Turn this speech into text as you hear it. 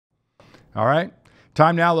All right.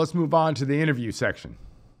 Time now. Let's move on to the interview section.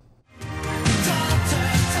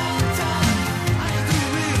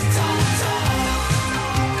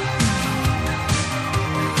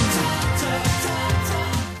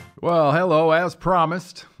 Well, hello. As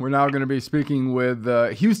promised, we're now going to be speaking with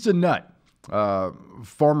Houston Nutt,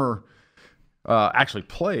 former, actually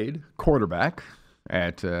played quarterback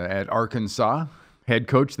at Arkansas, head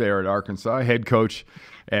coach there at Arkansas, head coach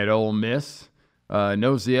at Ole Miss,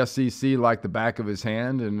 knows the SEC like the back of his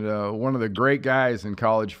hand, and one of the great guys in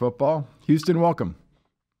college football. Houston, welcome.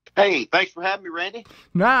 Hey, thanks for having me, Randy.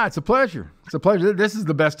 Nah, it's a pleasure. It's a pleasure. This is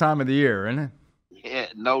the best time of the year, isn't it? Yeah,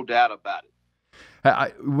 no doubt about it.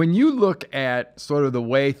 When you look at sort of the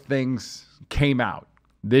way things came out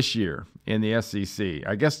this year in the SEC,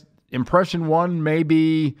 I guess impression one may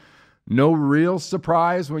be no real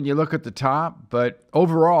surprise when you look at the top, but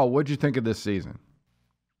overall, what'd you think of this season?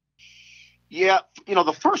 Yeah,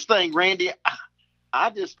 the first thing, Randy, I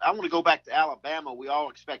want to go back to Alabama. We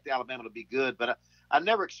all expect Alabama to be good, but I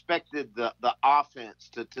never expected the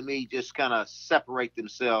offense to me just kind of separate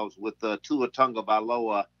themselves with Tua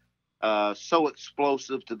Tagovailoa. So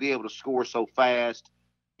explosive to be able to score so fast,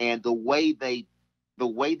 and the way the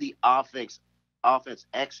offense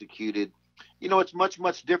executed, it's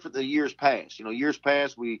much different than years past. Years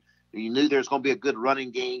past you knew there's going to be a good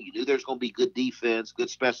running game, you knew there's going to be good defense, good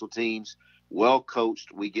special teams, well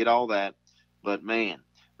coached. We get all that, but man,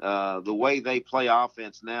 the way they play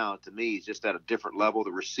offense now to me is just at a different level.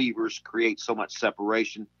 The receivers create so much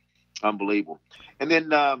separation, unbelievable. And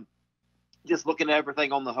then just looking at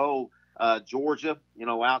everything on the whole, Georgia,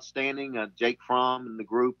 outstanding. Jake Fromm and the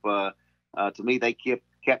group, to me, they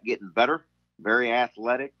kept getting better, very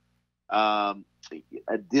athletic.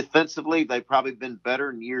 Defensively, they've probably been better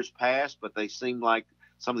in years past, but they seem like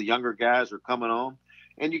some of the younger guys are coming on.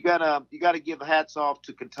 And you gotta give hats off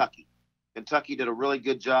to Kentucky. Kentucky did a really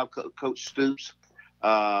good job. Coach Stoops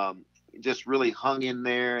just really hung in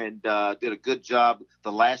there and did a good job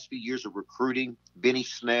the last few years of recruiting. Benny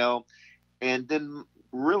Snell. And then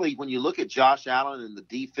really, when you look at Josh Allen and the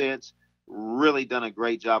defense, really done a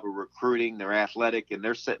great job of recruiting. They're athletic, and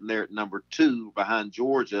they're sitting there at number 2 behind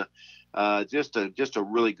Georgia. Just a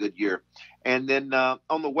really good year. And then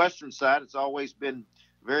on the Western side, it's always been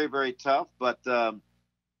very, very tough. But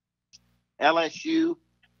LSU,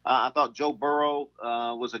 I thought Joe Burrow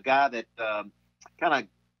was a guy that kind of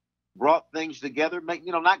brought things together.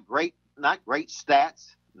 Not great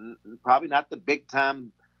stats, probably not the big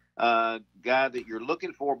time guy that you're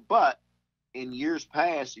looking for, but in years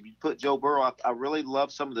past, if you put Joe Burrow, I really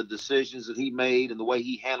love some of the decisions that he made and the way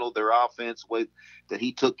he handled their offense, the way that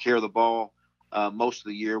he took care of the ball most of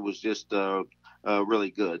the year was just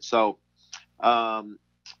really good. So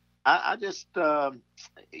I just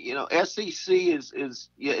SEC is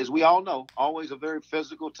as we all know, always a very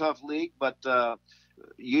physical, tough league, but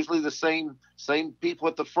usually the same people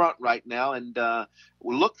at the front right now. And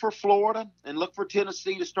we'll look for Florida and look for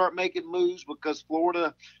Tennessee to start making moves, because Florida,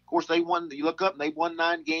 of course, they won. You look up and they've won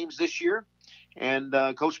 9 games this year. And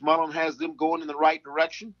Coach Mullen has them going in the right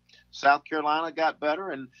direction. South Carolina got better.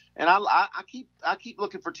 And I keep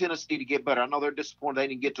looking for Tennessee to get better. I know they're disappointed they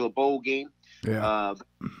didn't get to a bowl game. Yeah.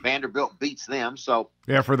 Vanderbilt beats them. So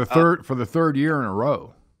yeah, for the third year in a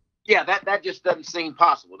row. Yeah, that just doesn't seem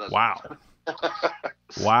possible, does it? Wow.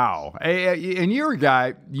 Wow. Hey, and you're a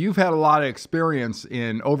guy, you've had a lot of experience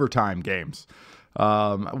in overtime games.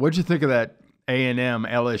 What'd you think of that A&M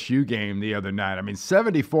LSU game the other night? I mean,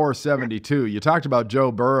 74-72. You talked about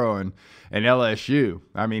Joe Burrow and LSU.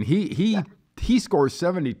 I mean, he scores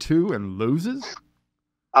 72 and loses?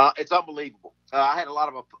 It's unbelievable. I had a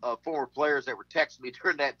lot of former players that were texting me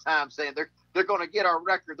during that time saying they're going to get our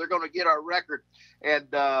record. They're going to get our record. And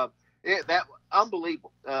that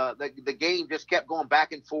unbelievable. The game just kept going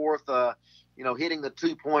back and forth, hitting the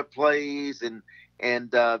 2-point plays and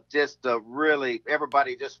just really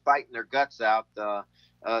everybody just fighting their guts out.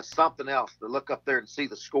 Something else to look up there and see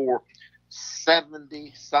the score,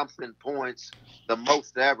 70-something points, the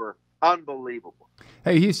most ever. Unbelievable.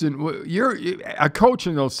 Hey, Houston, you're a coach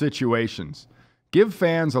in those situations. Give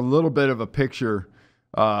fans a little bit of a picture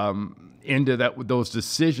into those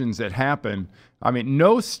decisions that happen. I mean,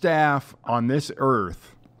 no staff on this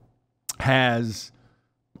earth has,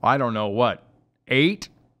 I don't know what, 8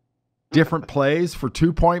 different plays for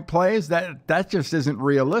 2-point plays. That just isn't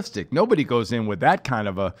realistic. Nobody goes in with that kind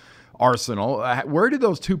of a arsenal. Where do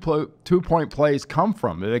those 2-point plays come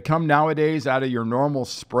from? Do they come nowadays out of your normal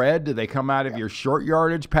spread? Do they come out of your short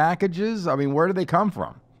yardage packages? I mean, where do they come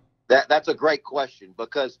from? That's a great question,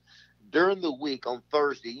 because during the week on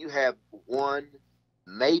Thursday, you have 1,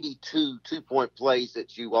 maybe two-point plays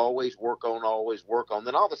that you always work on.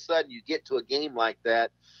 Then all of a sudden you get to a game like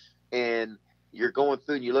that, and you're going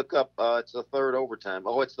through and you look up, it's the third overtime.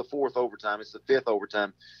 Oh, it's the fourth overtime. It's the fifth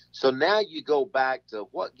overtime. So now you go back to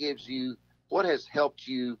what has helped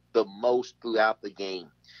you the most throughout the game,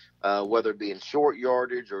 whether it be in short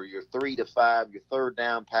yardage or your 3 to 5, your third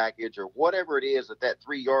down package, or whatever it is at that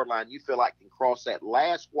 3-yard line you feel like can cross that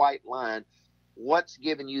last white line. What's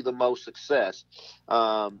giving you the most success?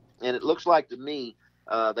 And it looks like to me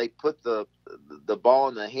they put the ball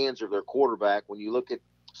in the hands of their quarterback. When you look at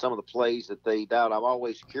some of the plays that they dialed, I'm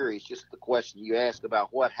always curious, just the question you asked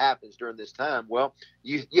about what happens during this time. Well,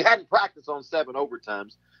 you hadn't practiced on 7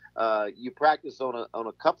 overtimes. You practiced on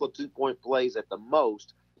a couple of 2-point plays at the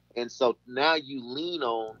most. And so now you lean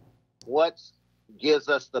on what gives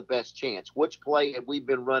us the best chance. Which play have we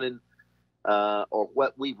been running or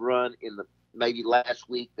what we've run in the maybe last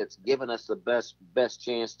week that's given us the best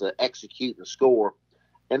chance to execute and score.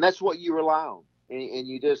 And that's what you rely on. And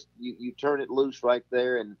you just you turn it loose right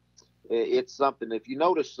there, and it's something. If you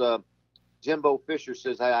notice, Jimbo Fisher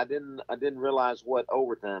says, "Hey, I didn't realize what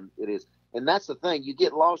overtime it is." And that's the thing. You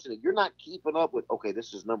get lost in it. You're not keeping up with, okay,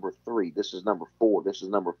 this is number 3, this is number 4, this is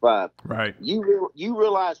number 5. Right. You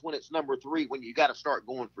realize when it's number 3 when you got to start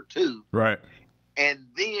going for 2. Right. And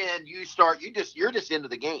then you're just into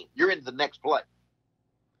the game. You're into the next play.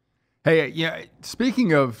 Hey, yeah.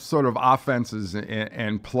 Speaking of sort of offenses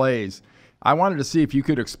and plays, I wanted to see if you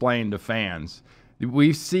could explain to fans.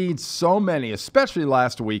 We've seen so many, especially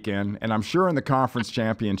last weekend, and I'm sure in the conference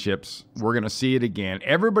championships, we're going to see it again.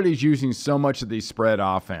 Everybody's using so much of these spread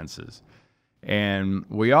offenses, and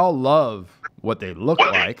we all love what they look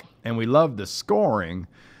like, and we love the scoring.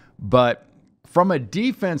 But from a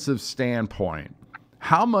defensive standpoint,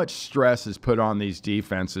 how much stress is put on these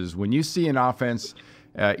defenses when you see an offense,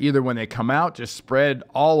 either when they come out just spread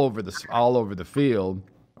all over the field,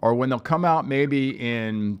 or when they'll come out maybe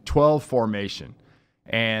in 12 formation,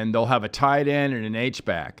 and they'll have a tight end and an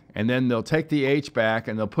H-back, and then they'll take the H-back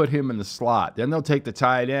and they'll put him in the slot. Then they'll take the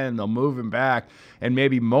tight end and they'll move him back and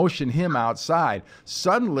maybe motion him outside.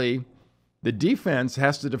 Suddenly, the defense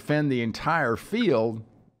has to defend the entire field,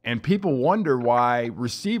 and people wonder why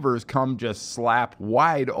receivers come just slap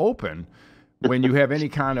wide open when you have any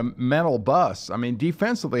kind of mental bust. I mean,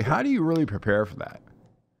 defensively, how do you really prepare for that?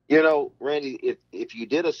 You know, Randy, if you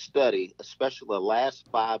did a study, especially the last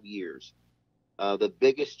 5 years, the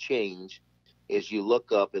biggest change is you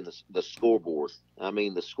look up in the scoreboard. I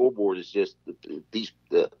mean, the scoreboard is just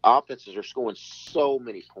the offenses are scoring so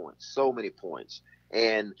many points,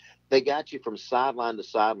 and they got you from sideline to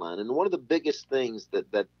sideline. And one of the biggest things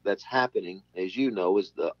that's happening, as you know,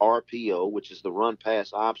 is the RPO, which is the run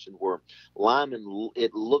pass option, where linemen,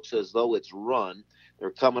 it looks as though it's run. They're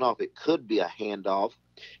coming off. It could be a handoff,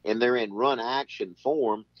 and they're in run action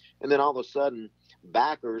form. And then all of a sudden,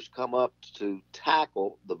 backers come up to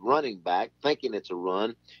tackle the running back thinking it's a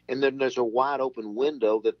run, and then there's a wide open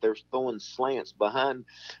window that they're throwing slants behind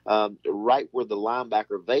right where the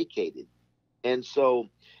linebacker vacated. And so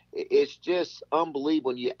it's just unbelievable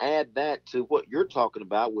when you add that to what you're talking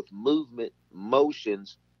about with movement,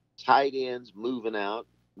 motions, tight ends moving out,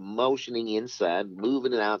 motioning inside,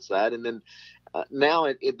 moving it outside, and then now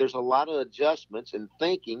there's a lot of adjustments and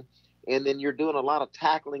thinking, and then you're doing a lot of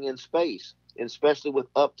tackling in space, especially with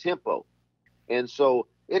up tempo. And so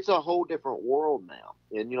it's a whole different world now.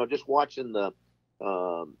 And, you know, just watching the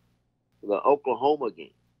Oklahoma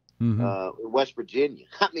game, West Virginia,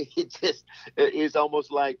 I mean, it's almost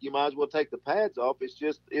like you might as well take the pads off.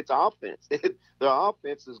 It's offense. Their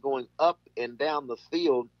offense is going up and down the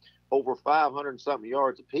field over 500 something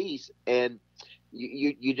yards apiece. And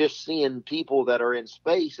you just seeing people that are in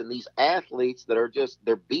space, and these athletes that are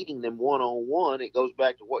they're beating them one-on-one. It goes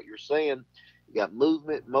back to what you're saying. You got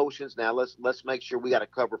movement, motions. Now let's make sure we got to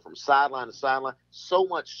cover from sideline to sideline. So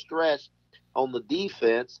much stress on the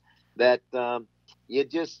defense that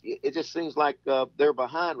it just seems like they're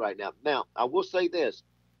behind right now. Now, I will say this.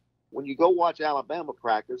 When you go watch Alabama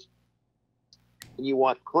practice and you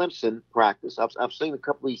watch Clemson practice, I've seen a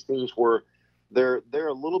couple of these teams where they're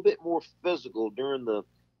a little bit more physical during the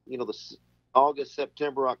August,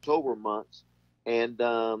 September, October months. And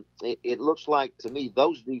it looks like to me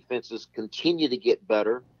those defenses continue to get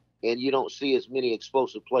better, and you don't see as many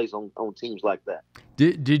explosive plays on teams like that.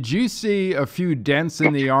 Did you see a few dents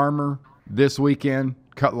in the armor this weekend,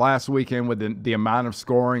 last weekend, with the amount of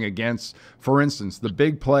scoring against, for instance, the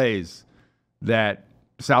big plays that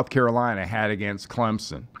South Carolina had against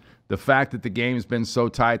Clemson? The fact that the game's been so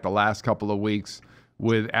tight the last couple of weeks,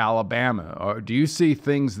 with Alabama? Or do you see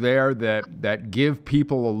things there that give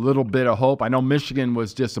people a little bit of hope? I know Michigan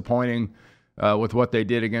was disappointing with what they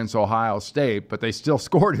did against Ohio State, but they still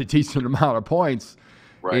scored a decent amount of points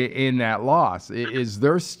in that loss. Is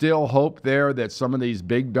there still hope there that some of these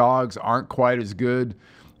big dogs aren't quite as good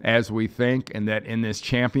as we think, and that in this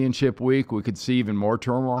championship week we could see even more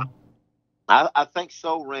turmoil? I think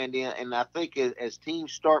so, Randy, and I think as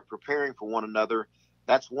teams start preparing for one another,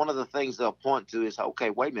 that's one of the things they'll point to is, okay,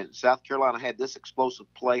 wait a minute, South Carolina had this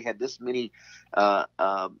explosive play, had this many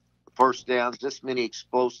first downs, this many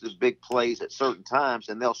explosive big plays at certain times,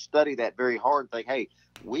 and they'll study that very hard and think, hey,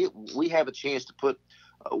 we have a chance to put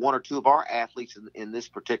one or two of our athletes in this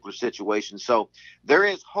particular situation. So there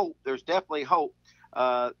is hope. There's definitely hope.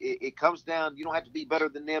 It comes down, you don't have to be better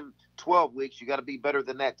than them 12 weeks. You got to be better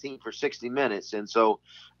than that team for 60 minutes. And so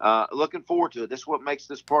looking forward to it. This is what makes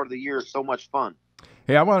this part of the year so much fun.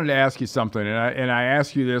 Hey, I wanted to ask you something, and I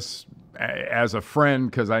ask you this as a friend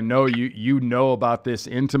because I know you know about this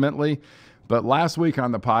intimately. But last week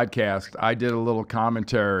on the podcast, I did a little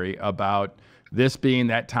commentary about this being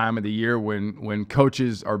that time of the year when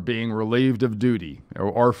coaches are being relieved of duty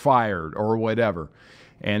or fired or whatever,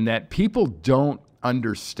 and that people don't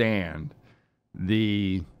understand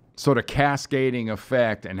the sort of cascading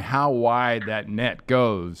effect and how wide that net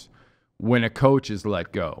goes when a coach is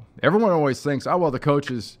let go. Everyone always thinks, oh, well, the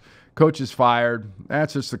coach is fired.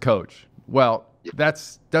 That's just the coach. Well, that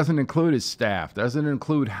doesn't include his staff. Doesn't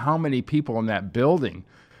include how many people in that building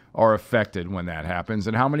are affected when that happens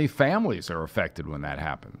and how many families are affected when that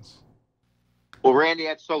happens. Well, Randy,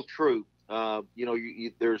 that's so true.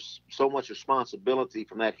 There's so much responsibility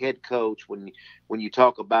from that head coach when you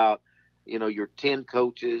talk about, your 10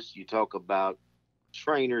 coaches, you talk about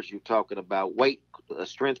trainers, you're talking about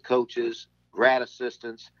strength coaches, grad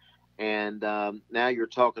assistants, and now you're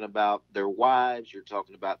talking about their wives, you're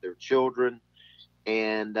talking about their children,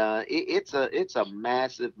 and it's a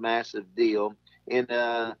massive, massive deal. And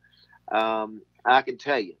I can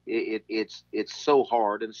tell you, it's so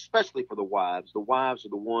hard, and especially for the wives. The wives are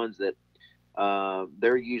the ones that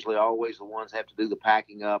they're usually always the ones that have to do the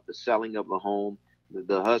packing up, the selling of the home.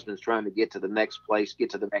 The husband's trying to get to the next place,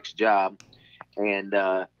 get to the next job. And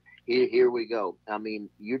here we go. I mean,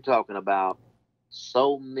 you're talking about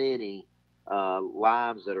so many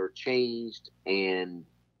lives that are changed and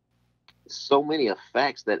so many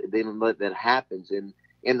effects that happens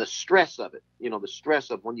in the stress of it. The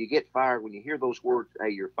stress of when you get fired, when you hear those words,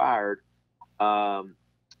 hey, you're fired,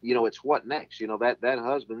 it's what next? That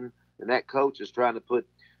husband and that coach is trying to put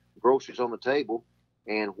groceries on the table,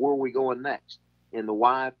 and where are we going next? And the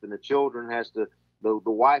wife and the children the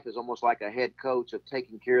wife is almost like a head coach of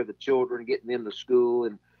taking care of the children, getting them to school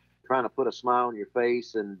and trying to put a smile on your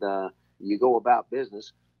face, and you go about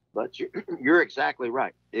business. But you're exactly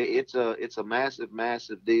right. It's a massive,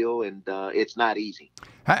 massive deal, and it's not easy.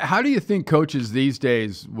 How do you think coaches these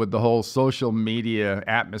days, with the whole social media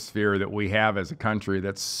atmosphere that we have as a country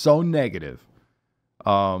that's so negative,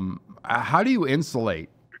 how do you insulate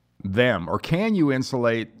them, or can you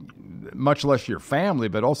insulate much less your family,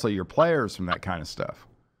 but also your players from that kind of stuff?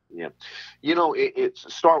 Yeah.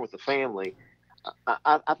 It's start with the family.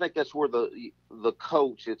 I think that's where the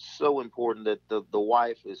coach, it's so important that the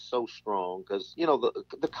wife is so strong, because,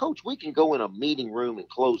 the coach, we can go in a meeting room and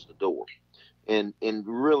close the door and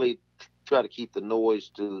really try to keep the noise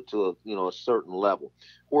to a certain level,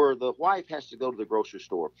 where the wife has to go to the grocery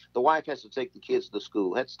store. The wife has to take the kids to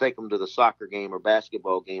school, has to take them to the soccer game or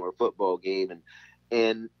basketball game or football game.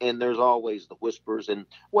 And there's always the whispers. And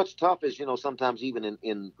what's tough is, sometimes even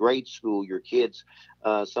in grade school, your kids,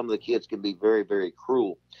 some of the kids can be very, very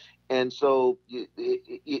cruel. And so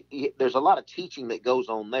there's a lot of teaching that goes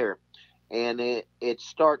on there. And it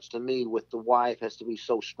starts, to me, with the wife has to be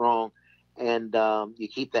so strong. And you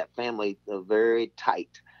keep that family very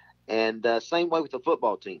tight. And same way with the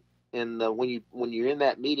football team. And when you're in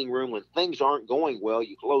that meeting room, when things aren't going well,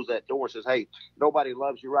 you close that door and says, hey, nobody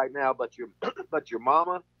loves you right now but your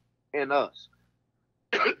mama and us.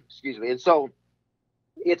 Excuse me. And so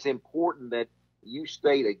it's important that you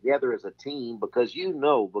stay together as a team, because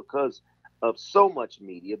because of so much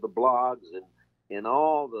media, the blogs and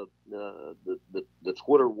all the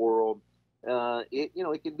Twitter world,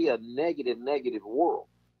 it can be a negative world.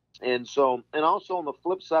 And so, and also on the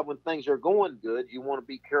flip side, when things are going good, you want to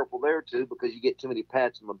be careful there too, because you get too many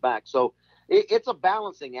pats on the back. So it's a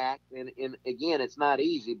balancing act. And again, it's not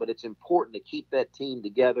easy, but it's important to keep that team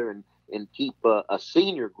together and keep a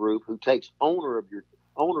senior group who takes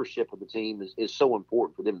ownership of the team is so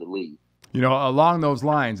important for them to lead. Along those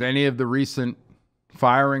lines, any of the recent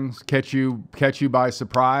firings catch you by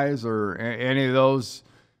surprise, or any of those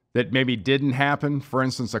that maybe didn't happen? For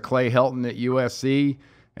instance, a Clay Helton at USC.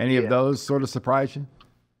 Any of those sort of surprise you?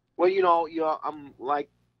 Well, I'm like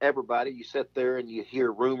everybody. You sit there and you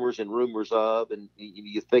hear rumors and rumors of, and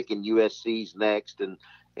you're thinking USC's next, and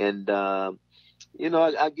I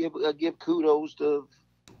give kudos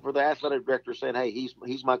for the athletic director saying, hey,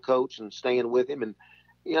 he's my coach, and staying with him. And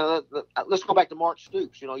let's go back to Mark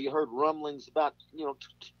Stoops. You heard rumblings about a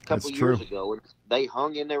couple of years ago, and they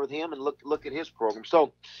hung in there with him, and look at his program.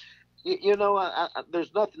 So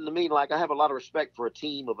there's nothing to me like, I have a lot of respect for a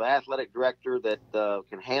team of an athletic director that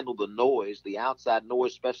can handle the noise, the outside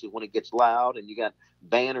noise, especially when it gets loud and you got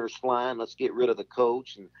banners flying. Let's get rid of the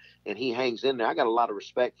coach, and he hangs in there. I got a lot of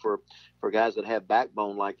respect for guys that have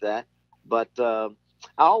backbone like that. But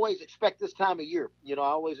I always expect this time of year, I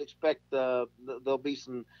always expect there'll be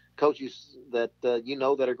some coaches that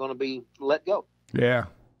that are going to be let go. Yeah,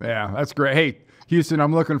 that's great. Hey, Houston,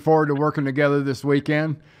 I'm looking forward to working together this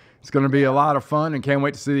weekend. It's going to be a lot of fun, and can't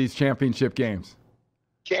wait to see these championship games.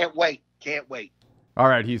 Can't wait. All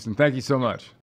right, Houston, thank you so much.